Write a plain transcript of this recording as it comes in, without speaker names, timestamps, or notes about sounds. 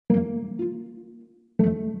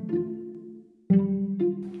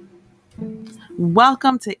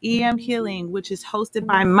Welcome to EM Healing, which is hosted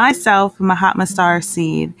by myself, Mahatma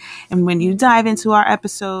Seed. And when you dive into our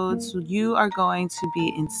episodes, you are going to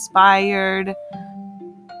be inspired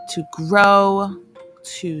to grow,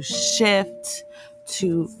 to shift,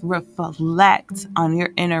 to reflect on your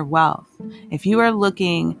inner wealth. If you are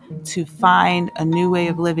looking to find a new way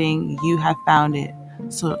of living, you have found it.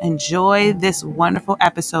 So enjoy this wonderful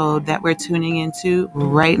episode that we're tuning into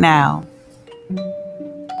right now.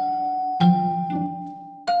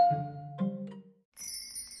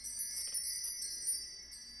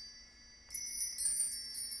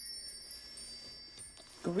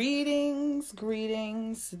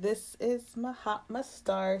 Greetings. This is Mahatma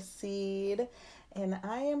Seed, and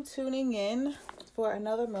I am tuning in for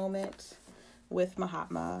another moment with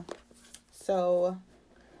Mahatma. So,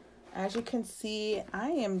 as you can see, I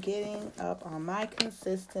am getting up on my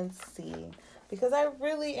consistency because I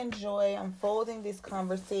really enjoy unfolding these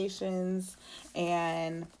conversations,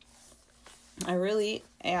 and I really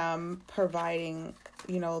am providing,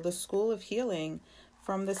 the school of healing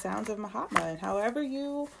from the sounds of Mahatma. And however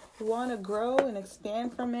you want to grow and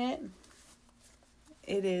expand from it,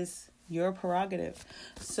 it is your prerogative.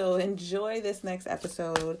 So enjoy this next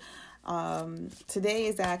episode. Today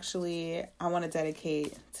is actually, I want to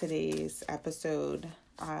dedicate today's episode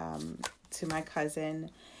to my cousin.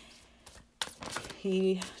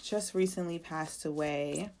 He just recently passed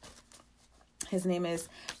away. His name is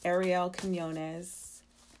Ariel Quinones.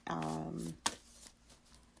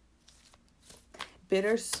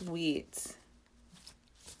 Bittersweet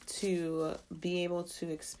to be able to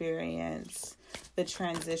experience the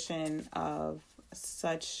transition of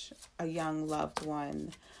such a young loved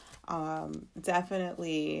one.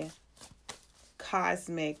 Definitely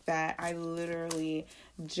cosmic that I literally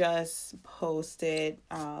just posted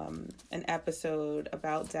an episode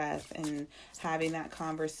about death and having that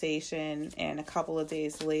conversation, and a couple of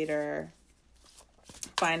days later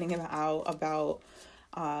finding out about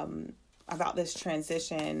this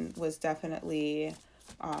transition was definitely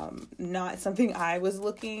not something I was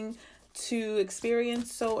looking to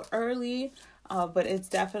experience so early, but it's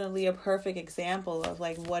definitely a perfect example of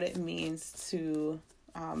like what it means to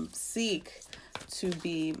seek to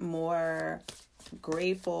be more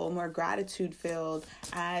grateful, more gratitude filled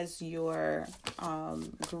as you're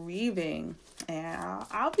grieving. And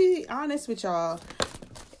I'll be honest with y'all,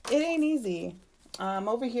 it ain't easy. I'm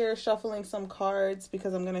over here shuffling some cards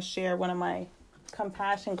because I'm going to share one of my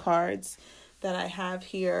compassion cards that I have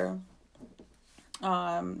here,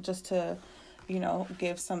 just to,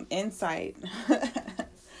 give some insight.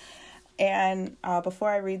 And before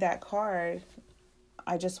I read that card,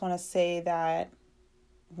 I just want to say that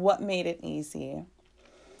what made it easy?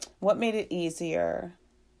 What made it easier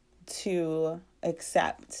to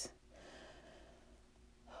accept?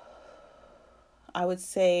 I would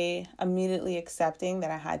say immediately accepting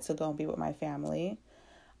that I had to go and be with my family.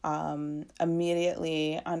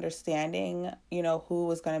 Immediately understanding, who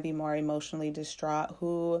was going to be more emotionally distraught,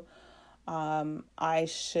 who I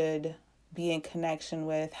should be in connection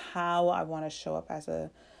with, how I want to show up as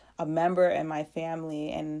a member in my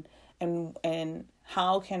family, and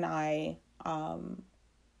how can I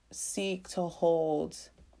seek to hold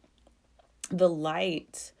the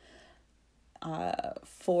light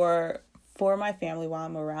for my family while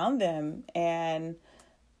I'm around them. And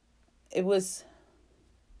it was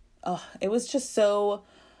just so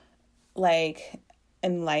like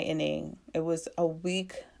enlightening. It was a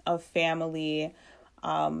week of family.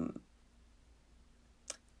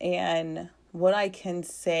 And what I can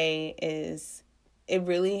say is it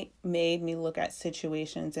really made me look at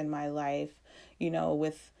situations in my life,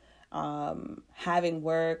 with having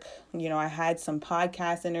work. I had some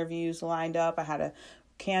podcast interviews lined up. I had to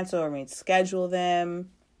cancel or reschedule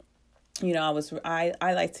them. I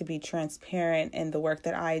like to be transparent in the work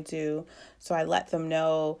that I do. So I let them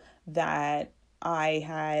know that I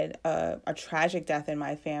had a tragic death in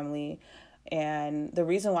my family. And the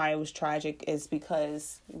reason why it was tragic is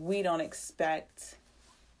because we don't expect,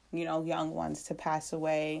 young ones to pass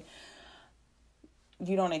away.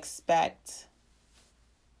 You don't expect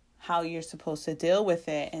how you're supposed to deal with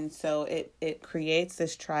it. And so it creates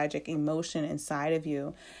this tragic emotion inside of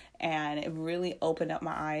you. And it really opened up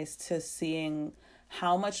my eyes to seeing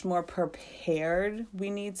how much more prepared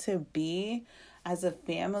we need to be as a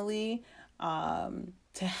family,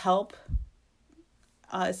 to help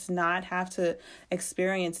us not have to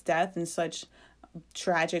experience death in such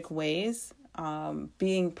tragic ways.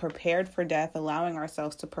 Being prepared for death, allowing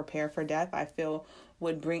ourselves to prepare for death, I feel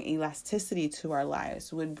would bring elasticity to our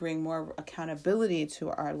lives, would bring more accountability to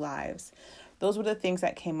our lives. those were the things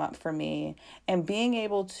that came up for me. And being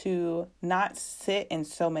able to not sit in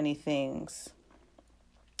so many things,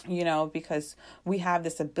 because we have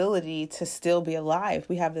this ability to still be alive.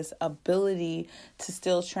 We have this ability to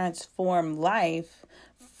still transform life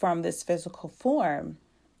from this physical form.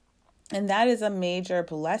 And that is a major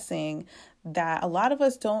blessing that a lot of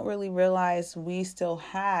us don't really realize we still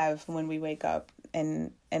have when we wake up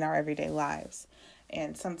in our everyday lives.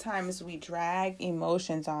 And sometimes we drag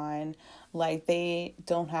emotions on like they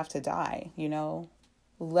don't have to die,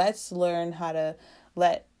 Let's learn how to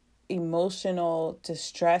let emotional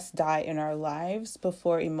distress die in our lives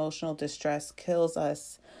before emotional distress kills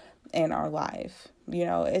us in our life.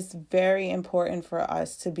 It's very important for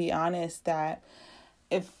us to be honest that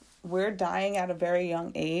if we're dying at a very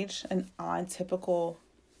young age, an untypical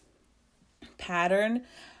pattern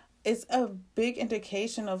is a big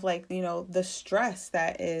indication of the stress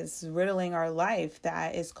that is riddling our life,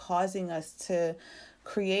 that is causing us to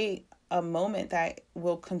create a moment that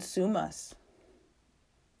will consume us.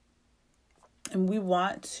 And we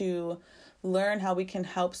want to learn how we can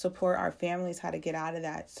help support our families, how to get out of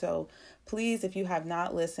that. So please, if you have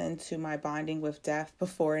not listened to my Bonding with Death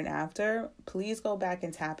before and after, please go back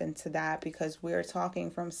and tap into that, because we're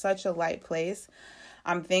talking from such a light place.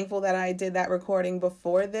 I'm thankful that I did that recording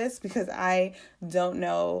before this, because I don't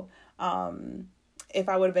know if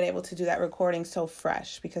I would have been able to do that recording so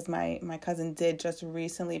fresh, because my cousin did just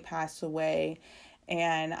recently pass away,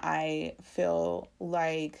 and I feel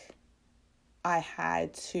like I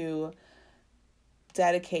had to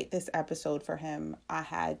dedicate this episode for him. I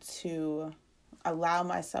had to allow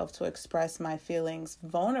myself to express my feelings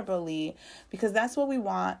vulnerably, because that's what we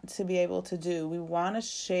want to be able to do. We want to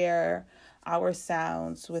share our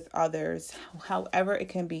sounds with others, however it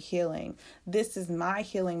can be healing. This is my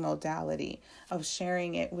healing modality of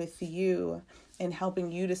sharing it with you and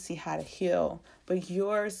helping you to see how to heal. But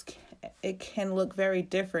yours, it can look very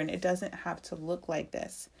different. It doesn't have to look like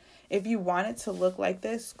this. If you want it to look like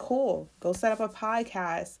this, cool. Go set up a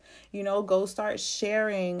podcast, go start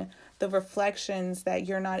sharing the reflections that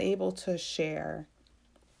you're not able to share,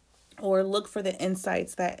 or look for the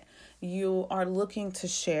insights that you are looking to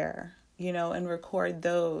share, and record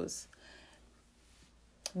those.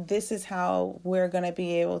 This is how we're going to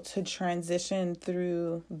be able to transition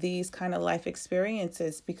through these kind of life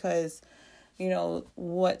experiences, because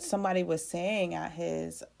what somebody was saying at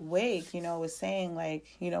his wake, was saying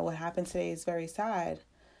what happened today is very sad.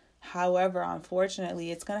 However,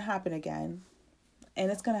 unfortunately, it's going to happen again.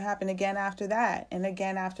 And it's going to happen again after that, and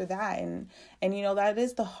again after that. And that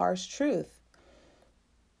is the harsh truth.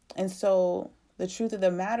 And so the truth of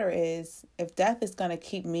the matter is, if death is going to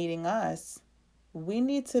keep meeting us, we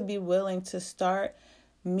need to be willing to start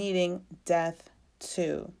meeting death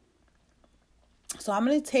too. So I'm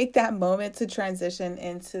going to take that moment to transition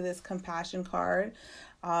into this compassion card.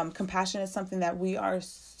 Compassion is something that we are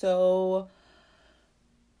so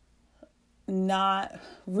not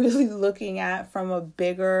really looking at from a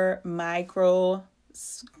bigger micro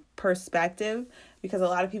perspective, because a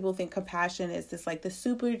lot of people think compassion is this the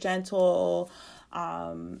super gentle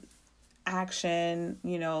action,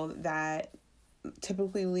 that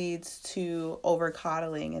typically leads to over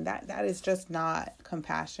coddling, and that is just not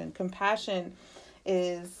compassion. Compassion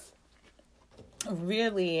is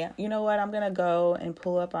really, I'm going to go and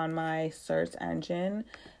pull up on my search engine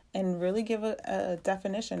and really give a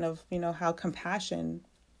definition of, how compassion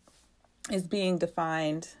is being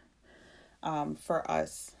defined for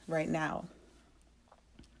us right now.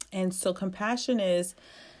 And so compassion is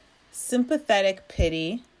sympathetic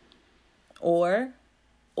pity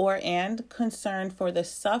and concern for the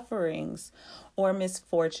sufferings or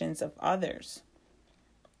misfortunes of others.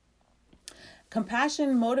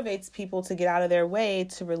 Compassion motivates people to get out of their way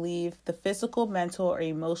to relieve the physical, mental, or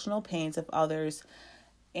emotional pains of others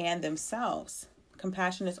and themselves.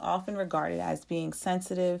 Compassion is often regarded as being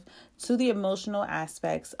sensitive to the emotional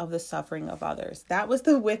aspects of the suffering of others. That was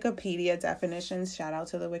the Wikipedia definitions. Shout out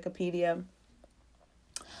to the Wikipedia.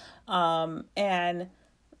 And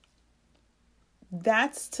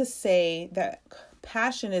that's to say that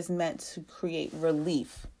passion is meant to create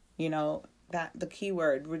relief, that the key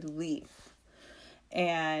word, relief.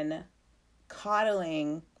 And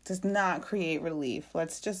coddling does not create relief.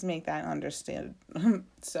 Let's just make that understood.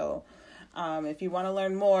 So, if you want to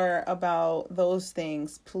learn more about those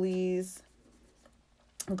things, please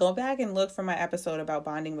go back and look for my episode about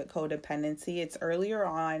bonding with codependency. It's earlier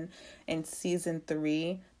on in season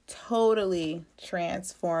 3. Totally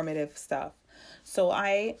transformative stuff. So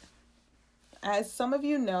as some of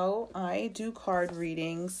you know, I do card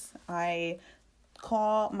readings. I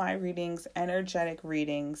call my readings energetic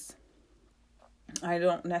readings. I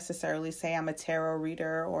don't necessarily say I'm a tarot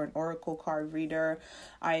reader or an oracle card reader.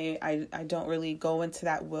 I don't really go into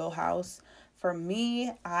that wheelhouse. For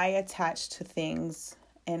me, I attach to things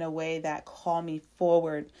in a way that call me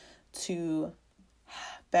forward to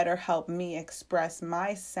better help me express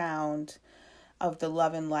my sound of the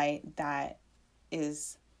love and light that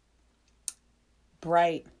is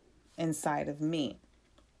bright inside of me.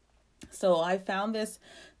 So I found this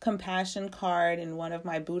compassion card in one of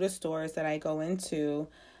my Buddha stores that I go into.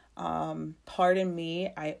 Pardon me,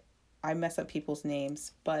 I mess up people's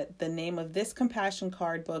names, but the name of this compassion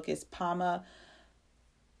card book is Pama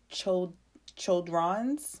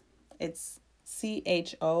Chodron's. It's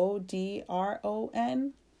Chodron.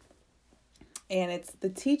 And it's the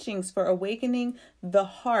teachings for awakening the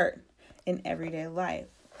heart in everyday life.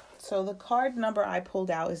 So the card number I pulled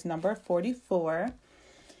out is number 44.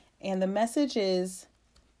 And the message is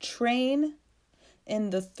train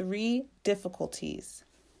in the 3 difficulties.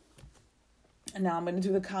 And now I'm going to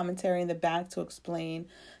do the commentary in the back to explain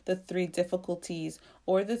the 3 difficulties,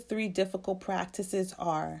 or the 3 difficult practices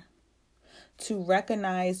are to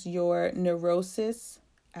recognize your neurosis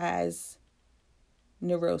as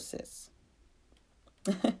neurosis.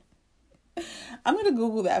 I'm going to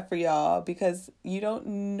Google that for y'all because you don't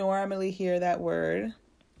normally hear that word.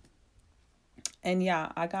 And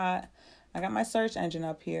yeah, I got my search engine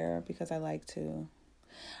up here because I like to.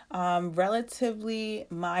 Relatively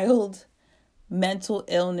mild mental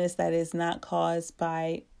illness that is not caused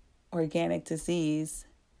by organic disease,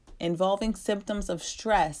 involving symptoms of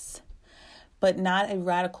stress, but not a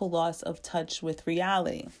radical loss of touch with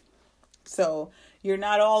reality. So you're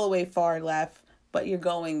not all the way far left, but you're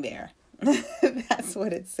going there. That's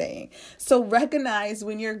what it's saying. So recognize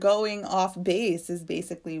when you're going off base is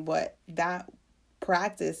basically what that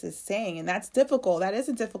practice is saying. And that's difficult. That is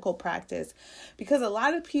a difficult practice because a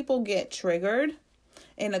lot of people get triggered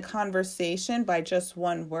in a conversation by just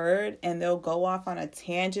one word, and they'll go off on a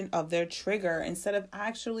tangent of their trigger instead of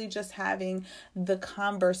actually just having the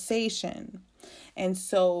conversation. And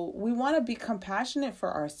so we want to be compassionate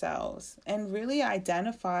for ourselves and really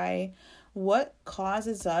identify what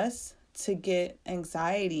causes us to get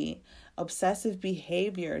anxiety, obsessive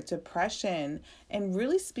behavior, depression, and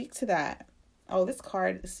really speak to that. Oh, this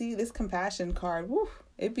card, see this compassion card, woo,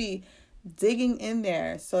 it'd be digging in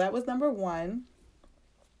there. So that was number 1.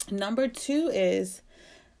 Number 2 is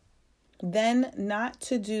then not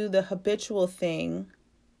to do the habitual thing,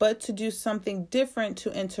 but to do something different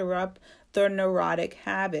to interrupt their neurotic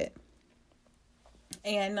habit.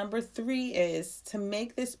 And number 3 is to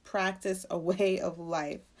make this practice a way of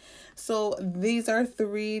life. So these are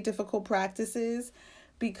 3 difficult practices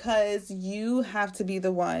because you have to be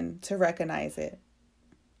the one to recognize it.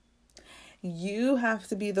 You have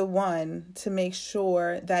to be the one to make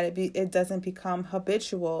sure that it doesn't become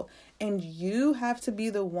habitual. And you have to be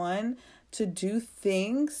the one to do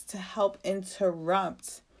things to help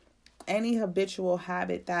interrupt any habitual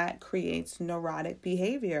habit that creates neurotic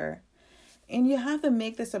behavior. And you have to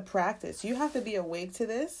make this a practice. You have to be awake to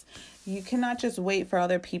this. You cannot just wait for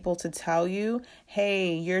other people to tell you,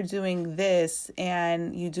 hey, you're doing this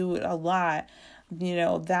and you do it a lot. You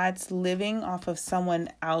know, that's living off of someone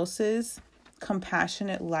else's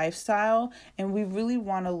compassionate lifestyle. And we really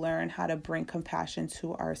want to learn how to bring compassion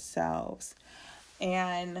to ourselves.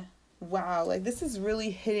 And wow, like this is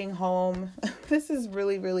really hitting home. This is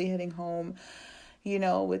really, really hitting home, you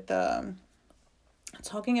know, with the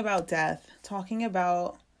talking about death, talking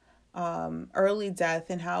about early death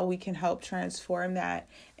and how we can help transform that,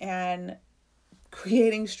 and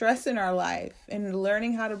creating stress in our life and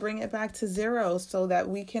learning how to bring it back to zero so that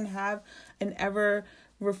we can have an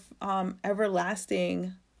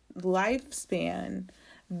everlasting lifespan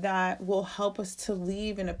that will help us to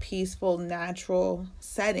live in a peaceful, natural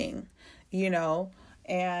setting, you know.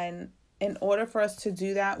 And in order for us to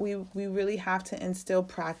do that, we really have to instill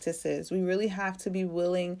practices. We really have to be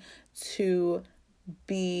willing to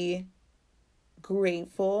be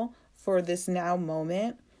grateful for this now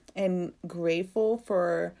moment and grateful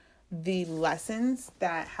for the lessons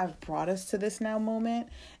that have brought us to this now moment.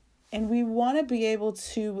 And we want to be able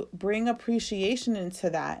to bring appreciation into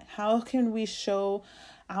that. How can we show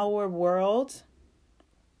our world,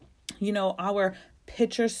 you know, our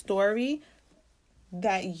picture story,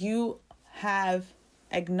 that you have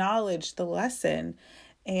acknowledged the lesson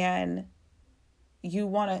and you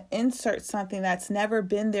want to insert something that's never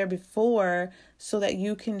been there before so that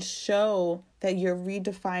you can show that you're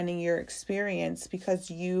redefining your experience because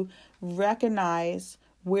you recognize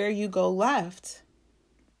where you go left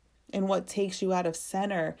and what takes you out of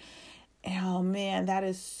center. And oh man, that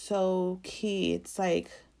is so key. It's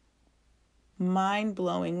like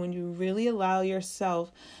mind-blowing when you really allow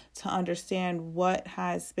yourself to understand what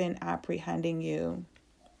has been apprehending you.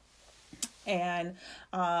 And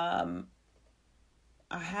I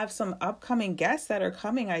have some upcoming guests that are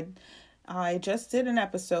coming. I just did an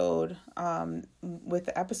episode with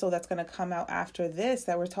the episode that's going to come out after this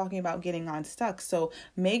that we're talking about getting unstuck. So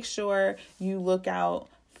make sure you look out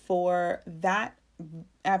for that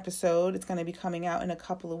episode. It's going to be coming out in a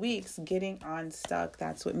couple of weeks. Getting unstuck.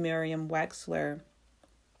 That's with Miriam Wexler.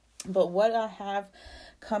 But what I have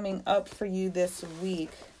coming up for you this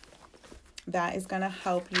week that is going to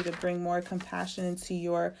help you to bring more compassion into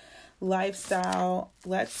your lifestyle.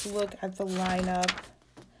 Let's look at the lineup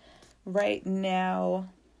right now.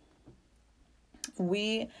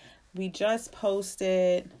 We just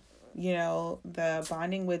posted, the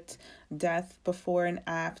bonding with death before and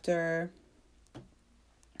after.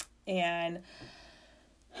 And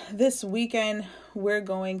this weekend, we're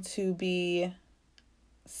going to be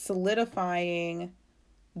solidifying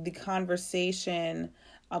the conversation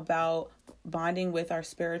about bonding with our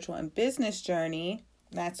spiritual and business journey.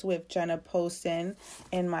 That's with Jenna Poston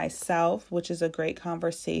and myself, which is a great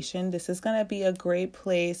conversation. This is going to be a great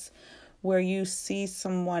place where you see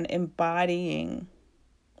someone embodying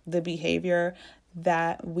the behavior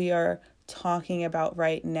that we are talking about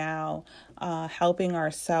right now, helping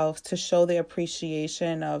ourselves to show the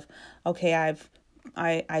appreciation of, okay,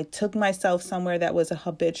 I took myself somewhere that was a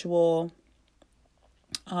habitual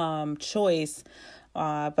choice,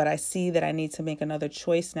 but I see that I need to make another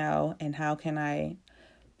choice now, and how can I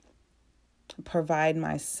provide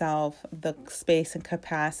myself the space and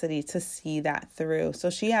capacity to see that through. So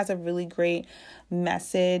she has a really great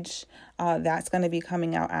message that's going to be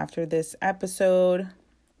coming out after this episode.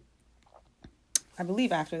 I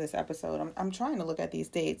believe after this episode. I'm trying to look at these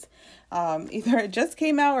dates. Either it just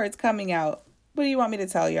came out or it's coming out. What do you want me to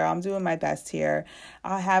tell you? I'm doing my best here.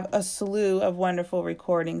 I have a slew of wonderful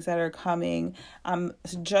recordings that are coming. I'm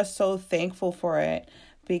just so thankful for it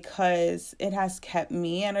because it has kept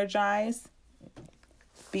me energized.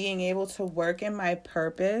 Being able to work in my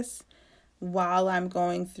purpose while I'm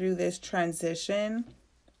going through this transition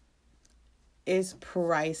is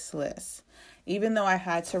priceless. Even though I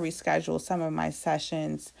had to reschedule some of my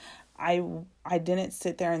sessions, I didn't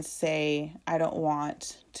sit there and say, I don't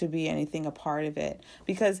want to be anything a part of it,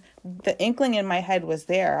 because the inkling in my head was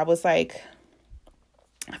there. I was like,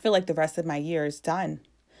 I feel like the rest of my year is done.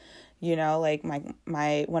 Like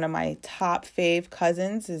my one of my top fave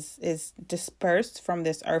cousins is dispersed from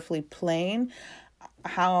this earthly plane.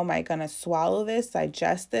 How am I going to swallow this,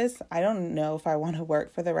 digest this? I don't know if I want to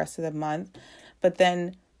work for the rest of the month. But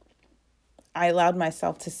then I allowed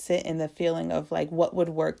myself to sit in the feeling of like, what would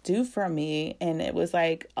work do for me? And it was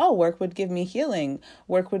like, oh, work would give me healing.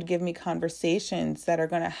 Work would give me conversations that are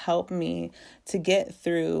going to help me to get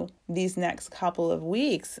through these next couple of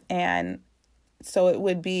weeks. And so it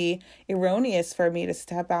would be erroneous for me to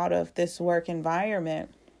step out of this work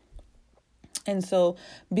environment. And so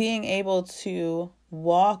being able to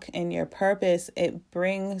walk in your purpose, it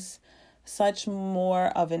brings such more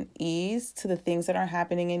of an ease to the things that are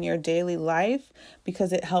happening in your daily life,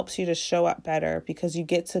 because it helps you to show up better, because you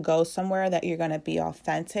get to go somewhere that you're going to be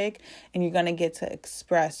authentic and you're going to get to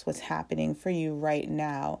express what's happening for you right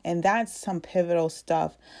now. And that's some pivotal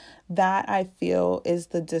stuff that I feel is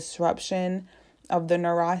the disruption of the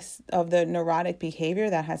neurotic behavior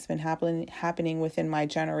that has been happening within my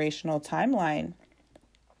generational timeline.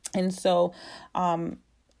 And so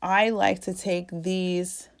I like to take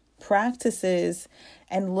these practices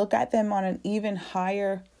and look at them on an even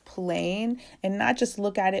higher plane, and not just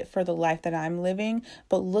look at it for the life that I'm living,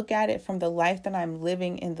 but look at it from the life that I'm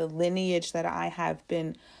living in the lineage that I have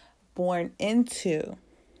been born into.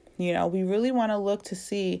 We really want to look to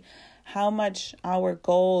see how much our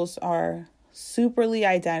goals are superly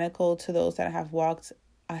identical to those that have walked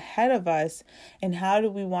ahead of us, and how do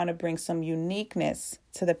we want to bring some uniqueness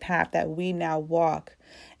to the path that we now walk.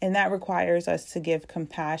 And that requires us to give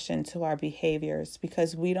compassion to our behaviors,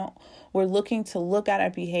 because we're looking to look at our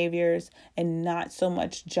behaviors and not so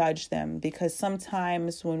much judge them, because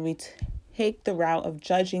sometimes when we take the route of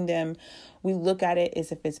judging them, we look at it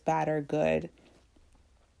as if it's bad or good.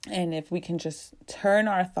 And if we can just turn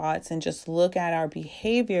our thoughts and just look at our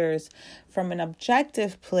behaviors from an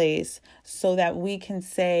objective place, so that we can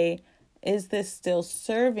say, is this still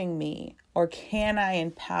serving me? Or can I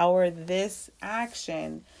empower this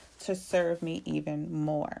action to serve me even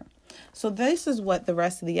more? So this is what the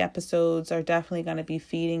rest of the episodes are definitely going to be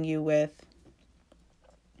feeding you with.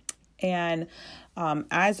 And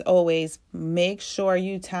as always, make sure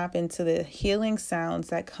you tap into the healing sounds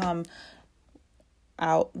that come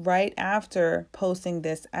out right after posting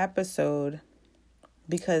this episode,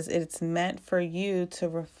 because it's meant for you to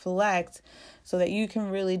reflect so that you can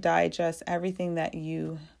really digest everything that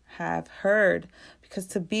you have heard. Because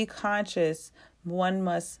to be conscious, one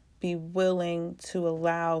must be willing to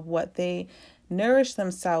allow what they nourish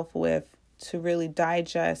themselves with to really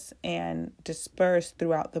digest and disperse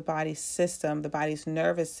throughout the body's system, the body's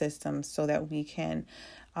nervous system, so that we can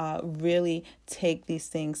really take these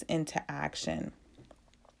things into action.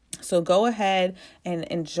 So go ahead and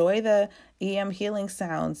enjoy the EM healing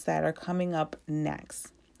sounds that are coming up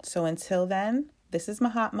next. So until then, this is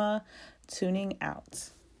Mahatma tuning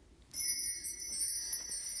out.